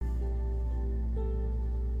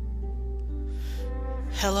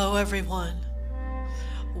Hello, everyone.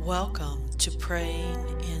 Welcome to Praying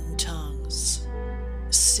in Tongues,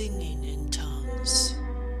 Singing in Tongues,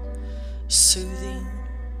 Soothing,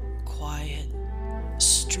 Quiet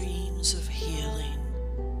Streams of Healing,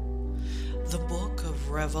 the Book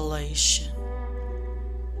of Revelation,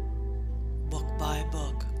 book by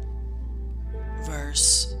book,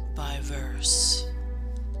 verse by verse.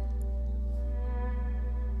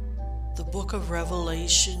 The Book of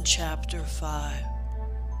Revelation, chapter 5.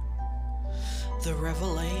 The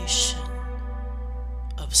Revelation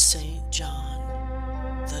of St. John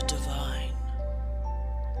the Divine,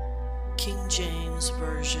 King James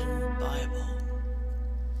Version Bible.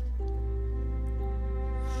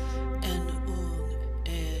 En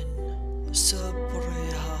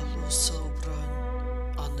sabrehalo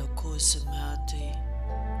sobran anakusamati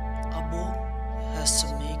abo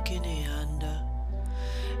hasamikini anda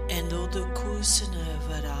endo the kusina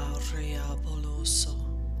vararia boloso.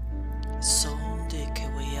 Son de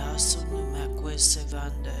Kewiaso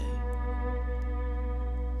Numakwesevande.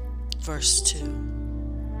 Verse 2.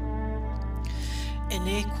 En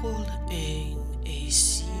equal ein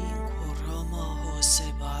esin koroma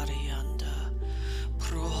hosebarianda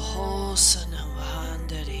prohosana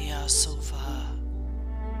vanderia sofa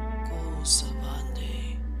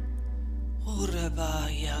kosavande ureba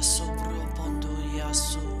yaso propondo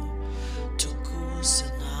yaso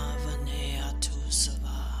tukusana vanea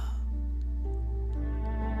tusava.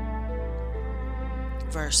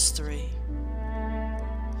 Verse 3.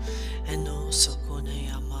 And no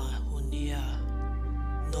sokone ama hunia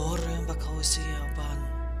norem bakosi aban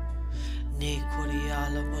ne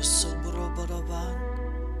kuriala wasubro baraban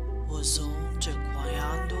wazon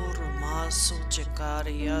chequayando ramaso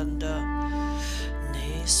checarianda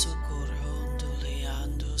ne socorondo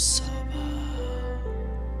leando saba.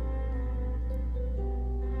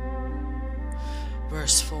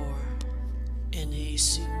 Verse 4. En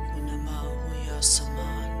esi kunamahuya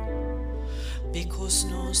saman because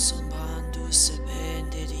no sambando se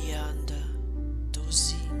benderianda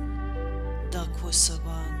dozin da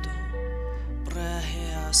quasabando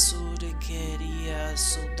brahe asure queria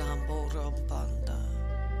sodambo rampanda.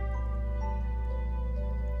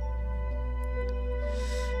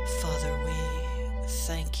 Father, we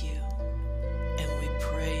thank you and we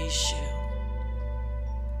praise you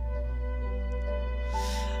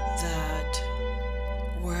that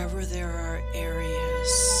wherever there are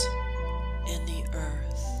areas in the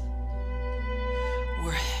earth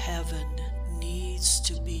where heaven needs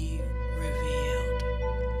to be revealed,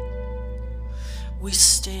 we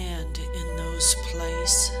stand in those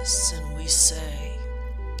places and we say,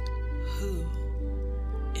 who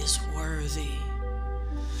is worthy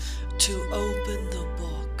to open the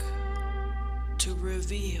book to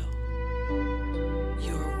reveal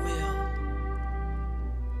your will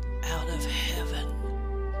out of heaven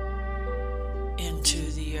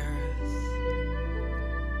into the earth?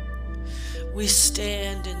 We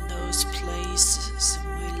stand in those places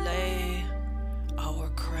and we lay our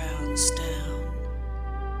crowns down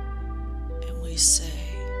and we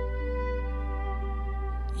say,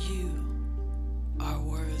 you are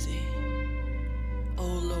worthy, O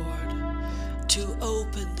Lord, to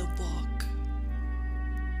open the book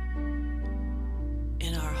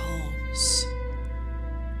in our homes,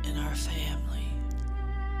 in our family,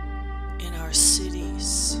 in our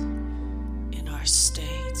cities, in our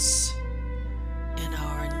states, in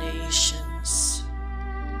our nations.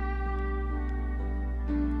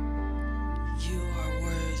 You are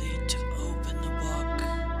worthy to open the book,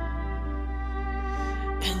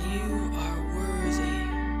 and you are worthy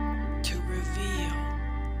to reveal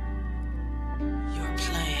your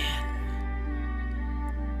plan.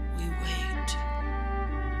 We wait,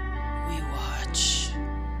 we watch,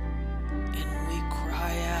 and we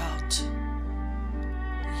cry out,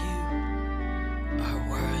 you are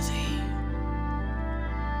worthy.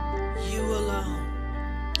 You alone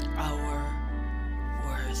are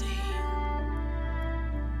worthy.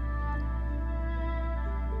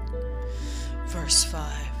 Verse 5.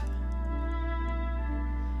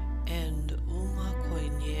 And uma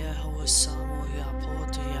koinia hawasamo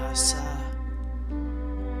yapote yasa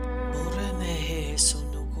bore mehe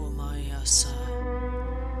sonukuma yasa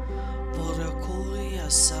bore kuri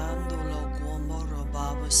yasando lo como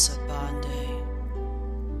robaba sabande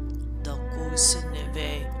da kusa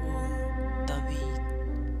neve David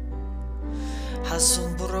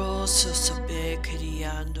asombroso saber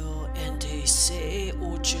criando ente se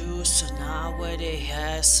uju sanawe de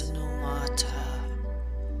hasanumata.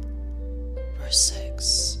 Verse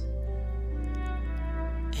 6.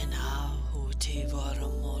 And how huti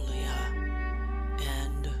varamolia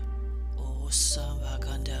and o sava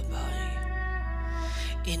Bagandabai.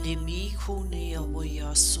 Inimi kunia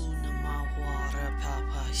wayasuna mawara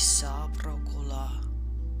papa saprokola.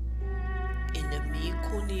 Inimi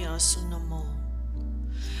kunia sunamo.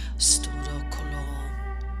 Studo kolom.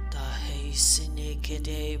 Da he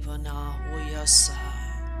sinikede vana wayasa.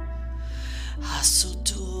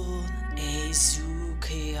 Hasutun ezu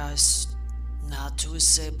keas natu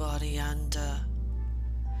se barianda.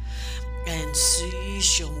 En si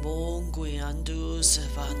shombongui andu se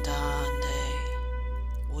vandande.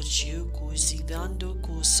 Ujuku zivando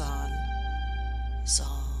kusan.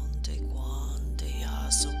 Zande guande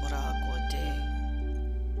asubrakwate.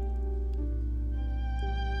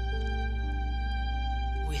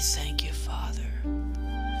 We thank you, Father,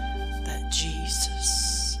 that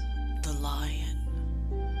Jesus, the Lion,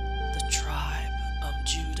 the tribe of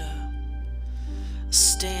Judah,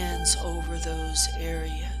 stands over those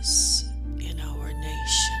areas in our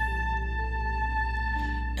nation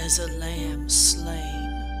as a lamb slain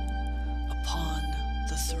upon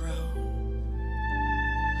the throne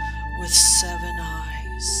with 7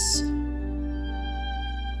 eyes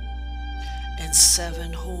and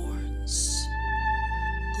 7 horns,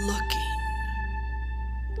 looking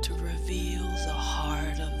to reveal the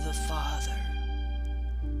heart of the Father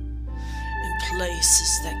in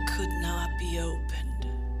places that could not be opened.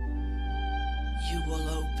 You will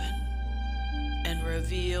open and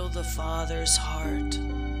reveal the Father's heart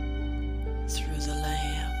through the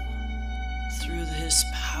Lamb, through his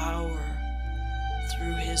power,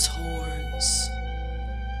 through his horns,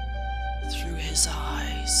 through his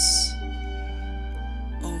eyes,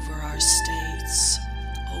 over our states,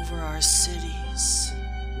 over our cities,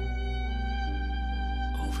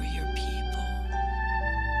 over your people,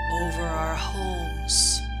 over our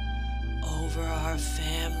homes, over our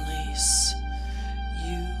families.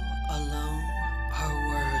 You alone are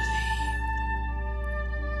worthy.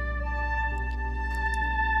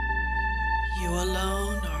 You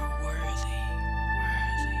alone are worthy,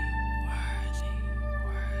 worthy, worthy,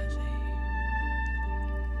 worthy.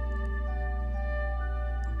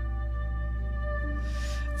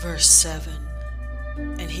 Verse 7,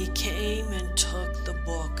 and he came and took the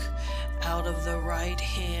book out of the right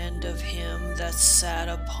hand of him that sat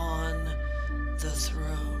upon the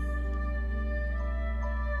throne.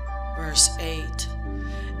 Verse 8,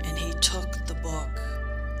 and he took the book,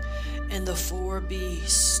 and the 4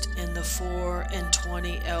 beasts and the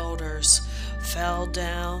 24 elders fell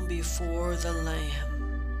down before the Lamb,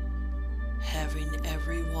 having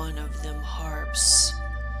every one of them harps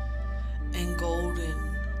and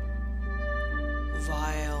golden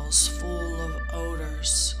vials full of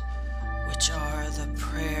odors, which are the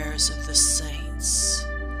prayers of the saints.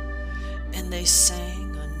 And they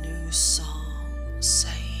sang a new song,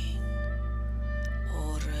 saying,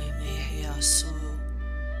 Ore mehiasu,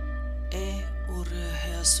 e ore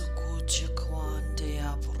hesu kujikwande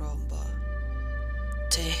abromba,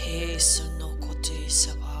 te hesu no kote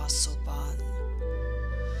sevasoban,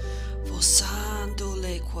 vosando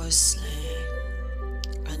le quesle,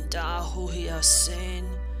 andahu hiasen,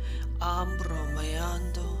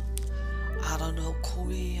 ambromeando, arano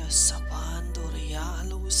kuya sabando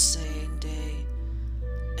rialo sende,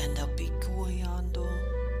 and abicoyando,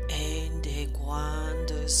 ende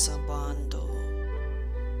guande sabando.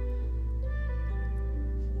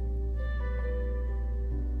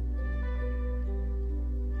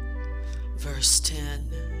 Verse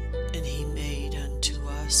 10, and he made unto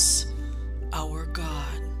us our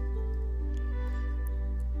God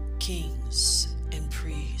kings and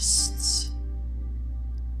priests,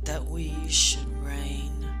 that we should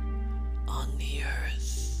reign on the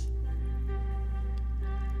earth.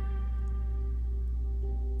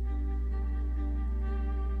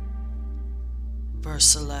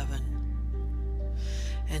 Verse 11,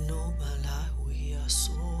 and no malawi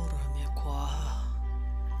asura me kwa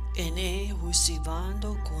ene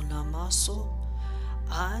husivando con amaso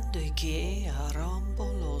ande que arambo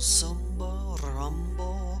lo sumbo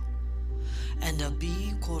rambo and a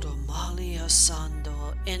bi koromali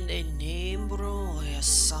asando and a nembro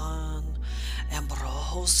asan and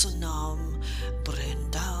brohosanam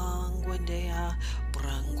brendangwendea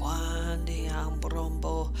brangwandea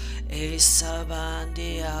brombo e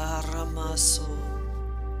sabandea ramaso.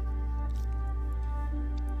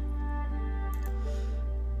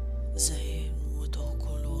 Zain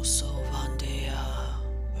Mudokoloso Vandea,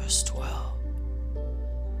 verse 12.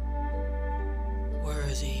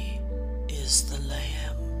 Worthy is the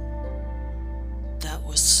Lamb that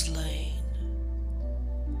was slain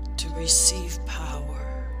to receive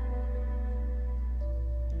power,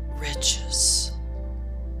 riches,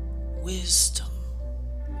 wisdom,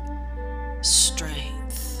 strength,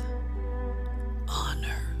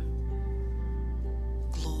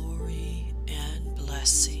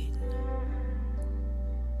 blessing.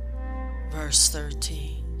 Verse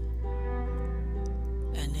 13.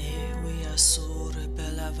 Ene asure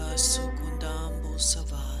belava secundambo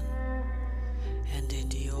savan, and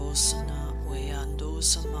idiosana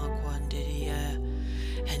weandosama quandiria,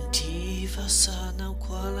 and diva sana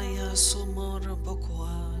qualia sumora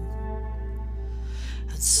boquan,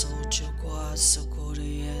 and soja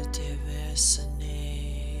guasacuria devesane,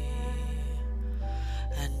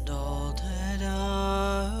 and all that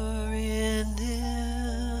are in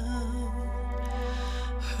them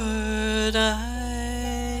heard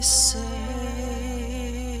I say,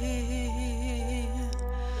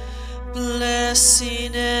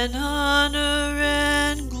 blessing and honor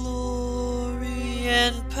and glory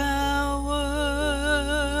and power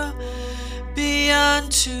be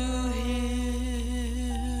unto him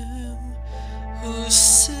who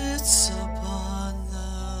sits upon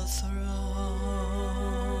the throne,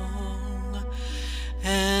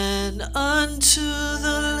 and unto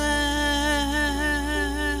the Lamb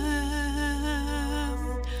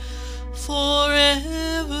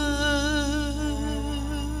forever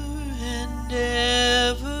and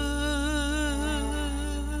ever.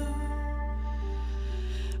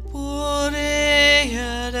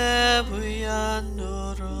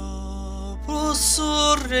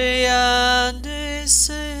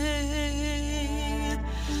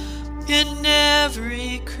 In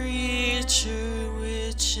every creature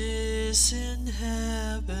which is in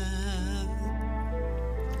heaven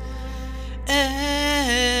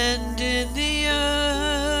and in the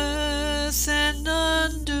earth and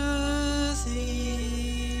under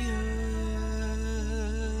the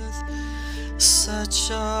earth,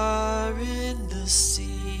 such are in the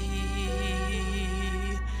sea,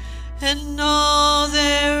 and all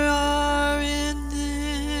there are in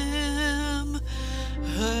them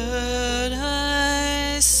heard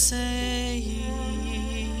I saying,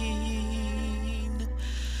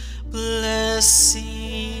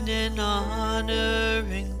 blessing and honor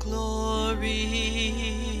and glory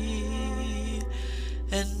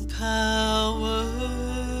and power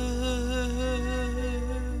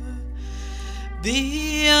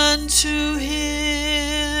be unto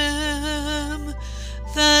him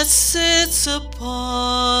that sits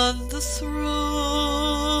upon the throne,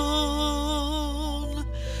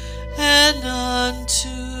 and unto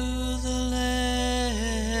the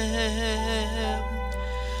Lamb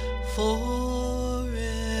forever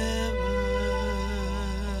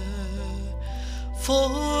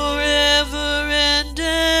and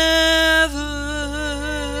ever.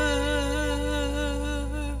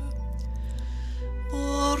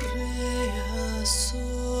 Borea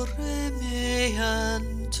soremeantu,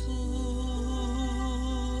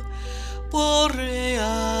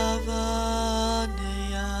 Borea vanean,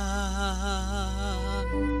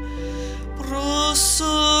 Prosoreanture,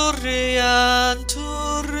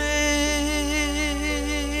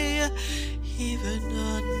 even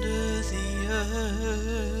under the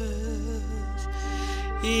earth,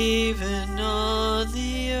 even on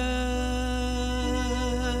the earth,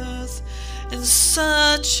 and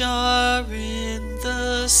such are in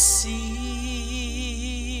the sea.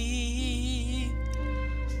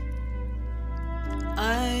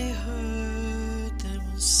 I heard them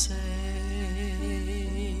say,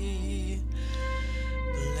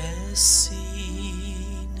 blessing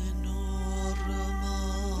and orama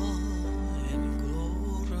and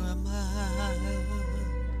glorama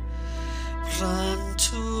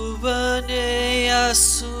prantubane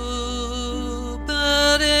asubare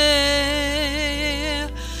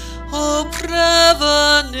o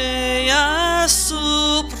pravane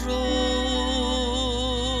asupro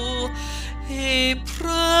e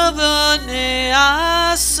pravane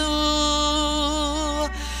asu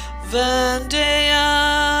vendean,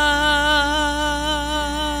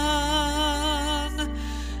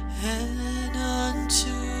 and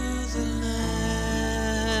unto the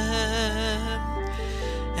Lamb,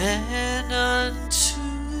 and unto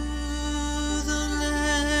the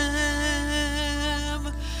Lamb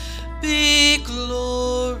be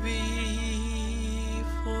glory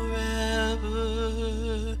forever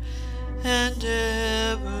and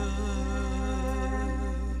ever.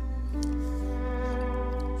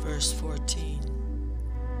 Verse 14.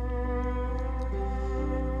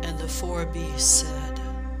 And the four beasts said,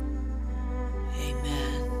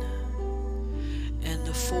 Amen. And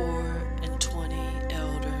the 24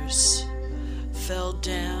 elders fell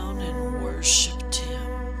down and worshipped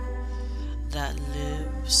him that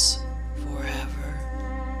lives forever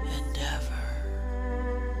and ever.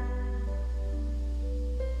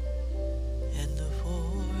 And the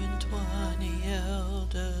 24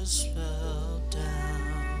 elders fell down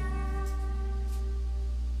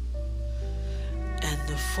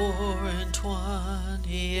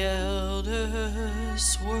 24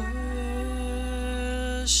 elders worshipped,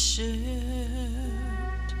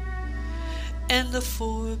 and the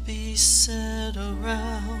 4 beasts sat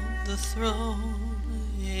around the throne.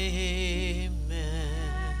 Amen.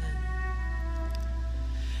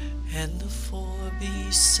 And the 4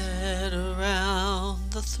 beasts sat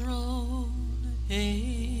around the throne.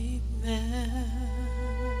 Amen.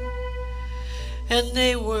 And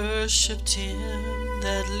they worshipped him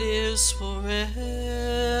that lives forever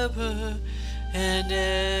and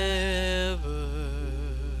ever.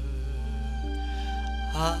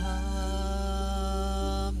 Amen.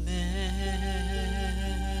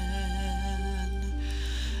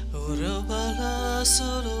 Urubala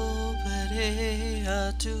solo pere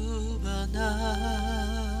atubana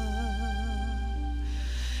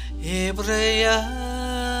Ebreya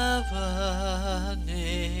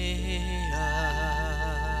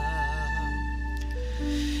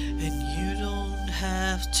and you don't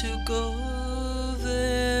have to go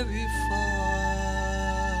very far.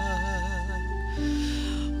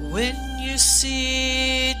 When you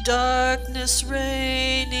see darkness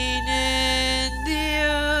reigning in the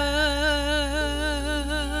earth,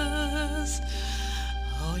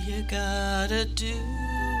 all you gotta do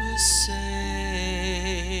is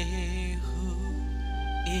say, who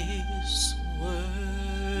is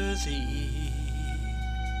worthy?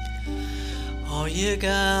 All you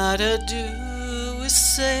gotta do is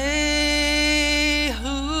say,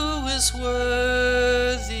 who is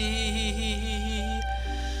worthy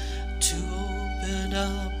to open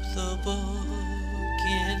up the book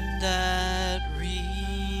in that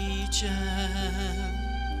region,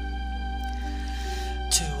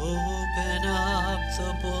 to open up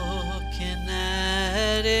the book in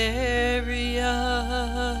that area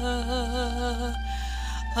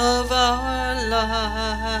of our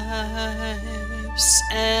lives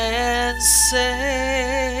and say,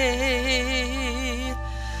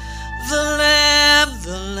 the Lamb,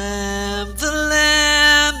 the Lamb, the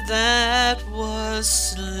Lamb that was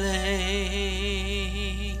slain,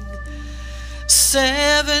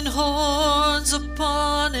 7 horns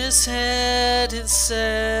upon his head and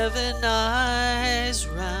 7 eyes,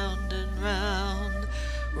 round and round,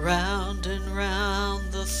 round and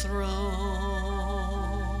round the throne.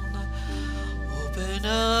 Open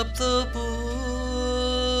up the book,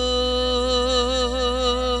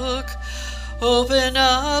 open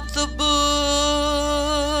up the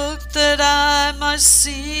book, that I might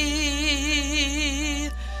see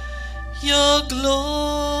your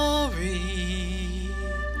glory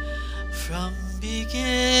from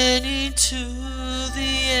beginning to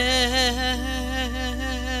the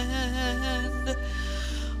end.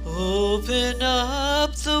 Open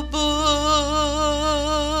up the book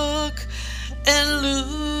and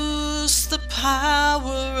loose the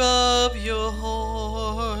power of your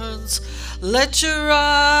horns. Let your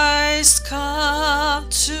eyes come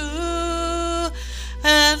to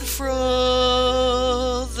and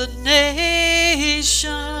fro the nations.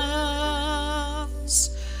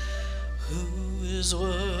 Who is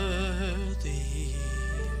worthy?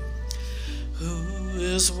 Who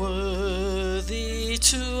is worthy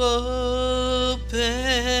to open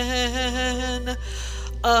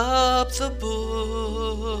up the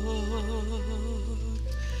book?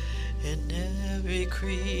 And every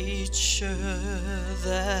creature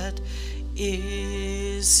that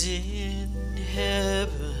is in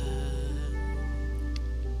heaven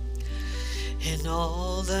and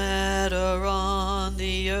all that are on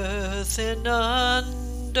the earth and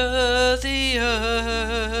under the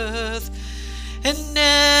earth, and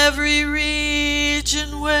every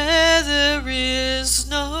region where there is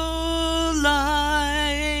no light,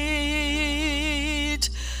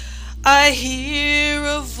 I hear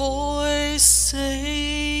a voice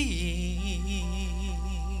saying,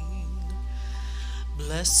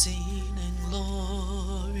 blessing and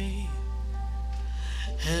glory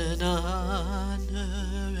and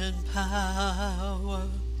honor and power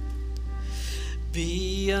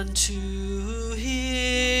be unto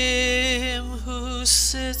him who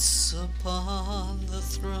sits upon the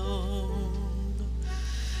throne,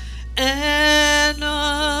 and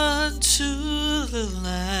unto the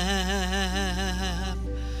Lamb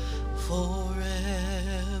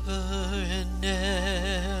forever and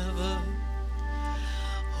ever.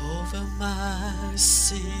 Over my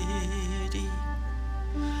city,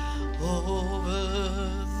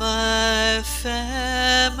 over my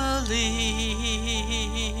family,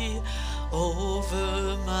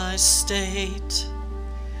 over my state,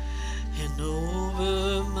 and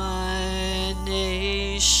over my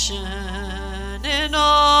nation. And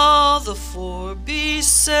all the 4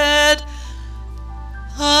 beasts said,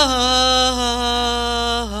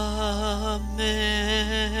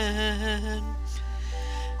 Amen.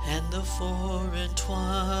 And the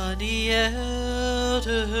 24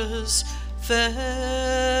 elders fell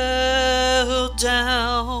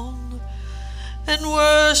down and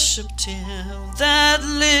worshipped him that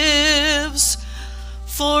lives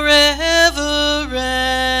forever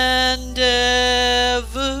and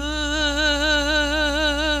ever.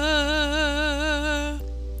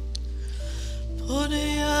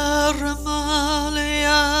 Ponia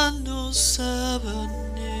ramaleano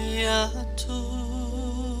sabaneato.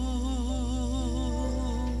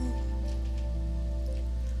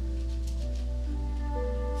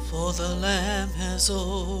 For the Lamb has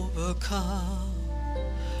overcome,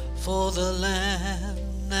 for the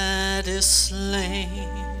Lamb that is slain,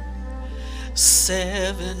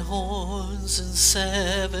 7 horns and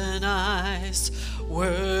 7 eyes,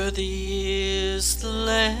 worthy is the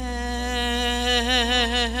Lamb.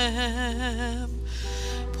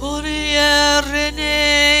 Poria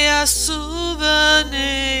renea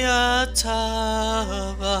subanea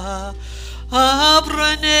tava,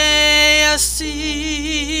 abranea si,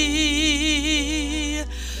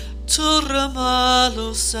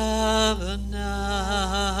 turamalo savana,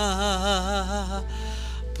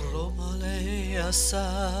 bromalea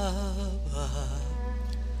sava,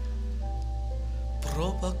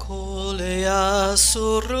 probacolea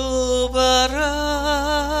surubara,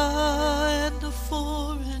 and the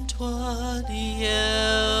 24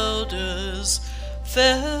 elders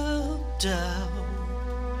fell down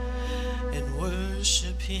and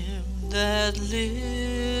worship him that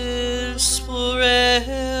lives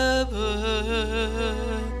forever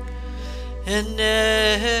and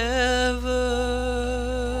ever.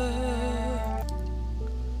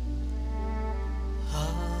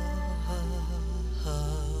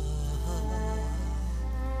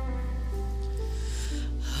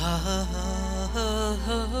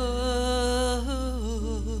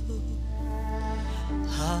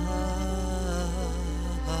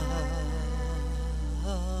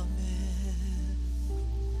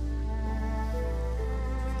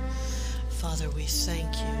 Father, we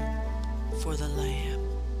thank you for the Lamb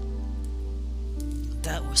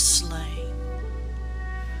that was slain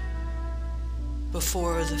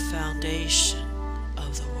before the foundation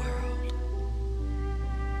of the world,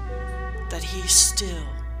 that he still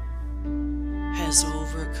has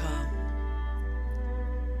overcome,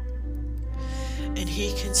 and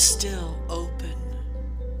he can still open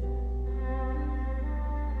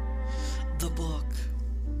the book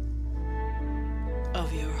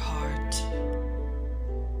of your heart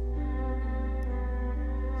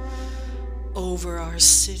over our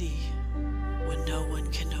city when no one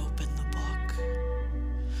can open the book,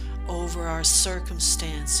 over our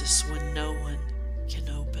circumstances when no one can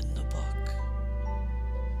open the book,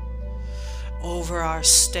 over our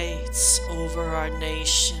states, over our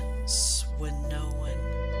nations when no one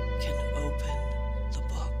can open the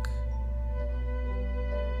book.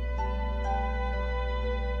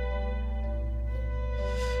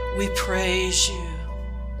 We praise you,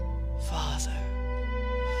 Father,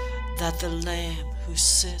 that the Lamb who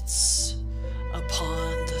sits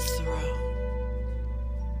upon the throne,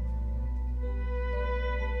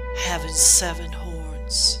 having 7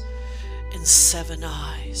 horns and 7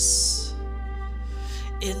 eyes,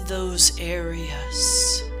 in those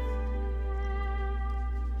areas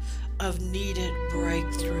of needed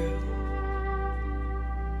breakthrough,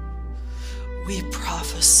 we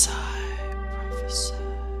prophesy.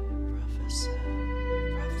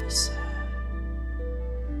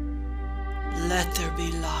 Let there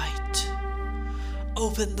be light.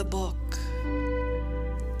 Open the book.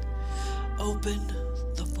 Open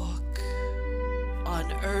the book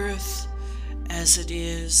on earth as it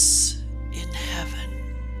is in heaven.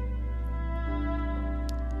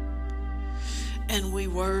 And we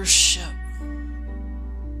worship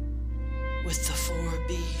with the 4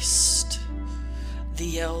 beasts,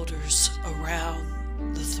 the elders around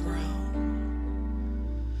the throne,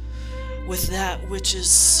 with that which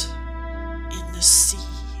is in the sea,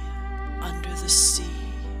 under the sea,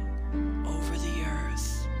 over the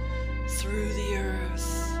earth, through the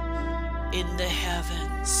earth, in the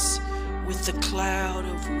heavens, with the cloud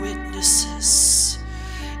of witnesses.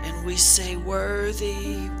 And we say,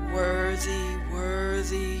 worthy, worthy,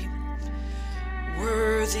 worthy,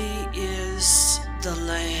 worthy is the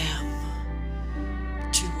Lamb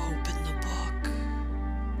to open the book.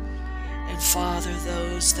 And Father,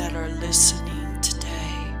 those that are listening today,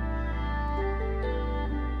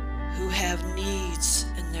 who have needs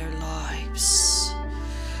in their lives,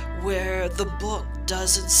 where the book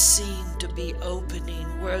doesn't seem to be opening,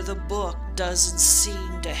 where the book doesn't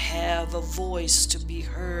seem to have a voice to be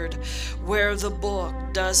heard, where the book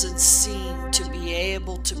doesn't seem to be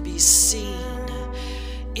able to be seen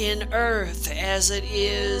in earth as it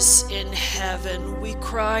is in heaven. We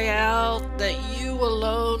cry out that you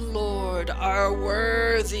alone, Lord, are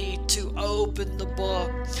worthy to open the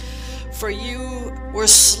book. For you were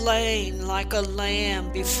slain like a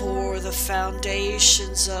lamb before the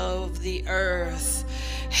foundations of the earth,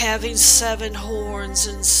 having 7 horns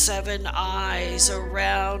and 7 eyes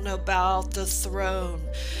around about the throne.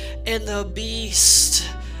 And the beast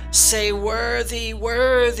say, "Worthy,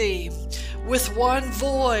 worthy," with one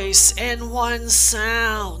voice and one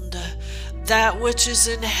sound, that which is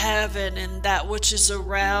in heaven and that which is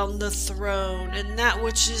around the throne, and that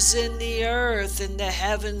which is in the earth and the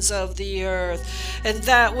heavens of the earth, and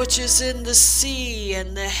that which is in the sea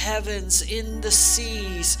and the heavens in the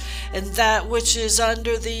seas, and that which is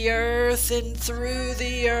under the earth and through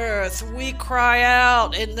the earth. We cry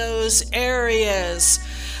out in those areas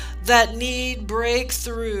that need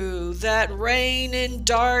breakthrough, that reign in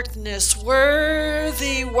darkness.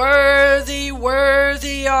 Worthy, worthy,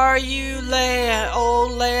 worthy are you, O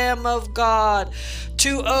Lamb of God,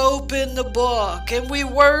 to open the book. And we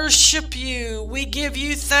worship you. We give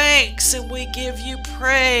you thanks and we give you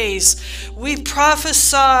praise. We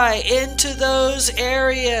prophesy into those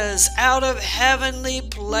areas out of heavenly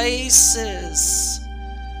places.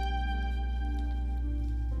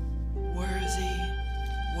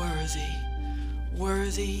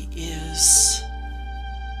 Worthy is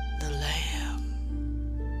the Lamb.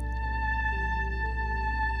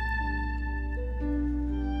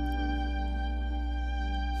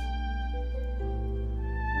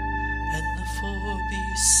 And the 4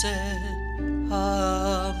 beasts said,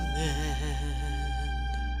 Amen.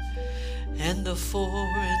 And the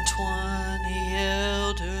 24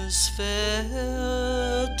 elders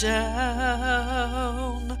fell down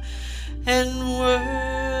and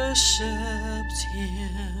worshipped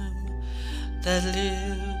him that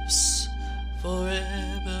lives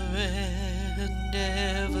forever and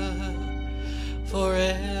ever,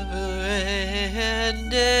 forever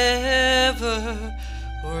and ever,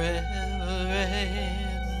 forever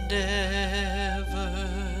and ever.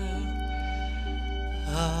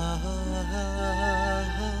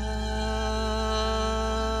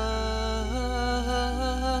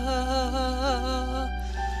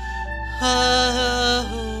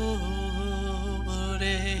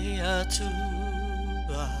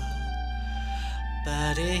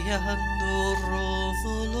 Bareando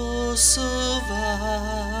Romolo Suva,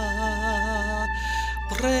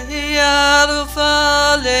 Brear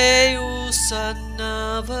Vale Usanavane,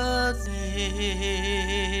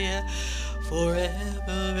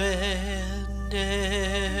 forever and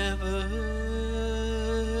ever.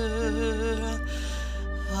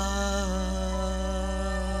 Amen.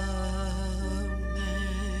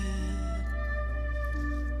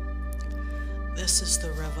 This is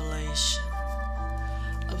the revelation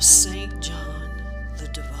of St. John the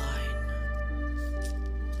Divine.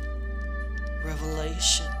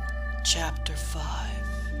 Revelation chapter 5.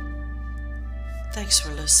 Thanks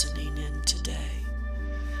for listening in today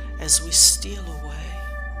as we steal away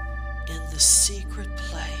in the secret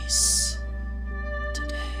place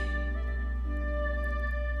today.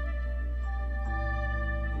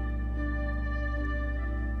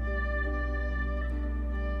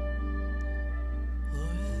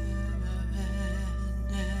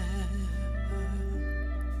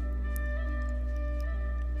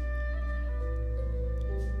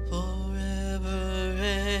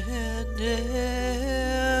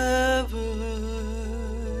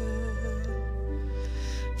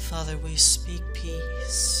 Father, we speak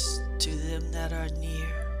peace to them that are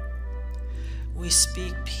near. We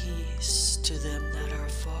speak peace to them that are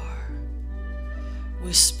far.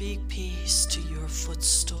 We speak peace to your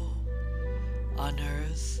footstool on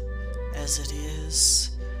earth as it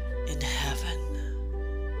is in heaven.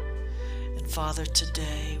 And Father,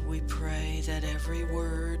 today we pray that every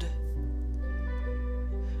word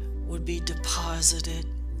would be deposited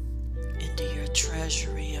into your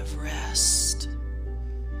treasury of rest.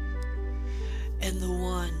 And the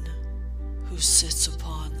one who sits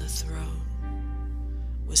upon the throne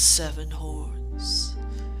with 7 horns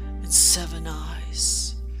and 7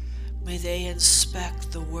 eyes, may they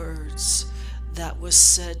inspect the words that was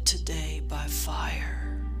said today by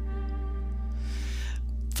fire.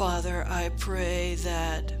 Father, I pray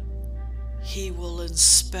that he will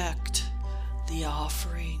inspect the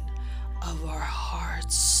offering of our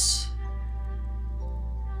hearts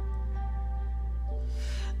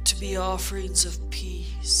to be offerings of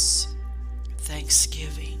peace,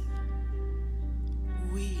 thanksgiving,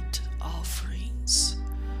 wheat offerings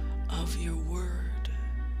of your word,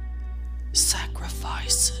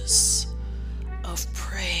 sacrifices of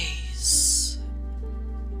praise,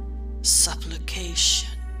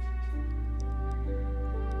 supplication.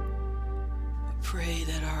 I pray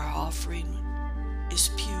that our offering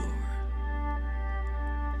is pure,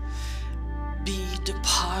 be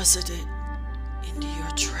deposited into your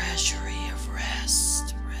treasury of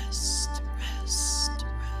rest, rest, rest,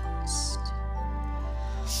 rest.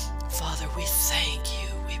 Father, we thank you,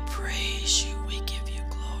 we praise you, we give you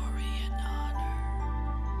glory and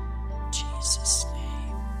honor. In Jesus' name.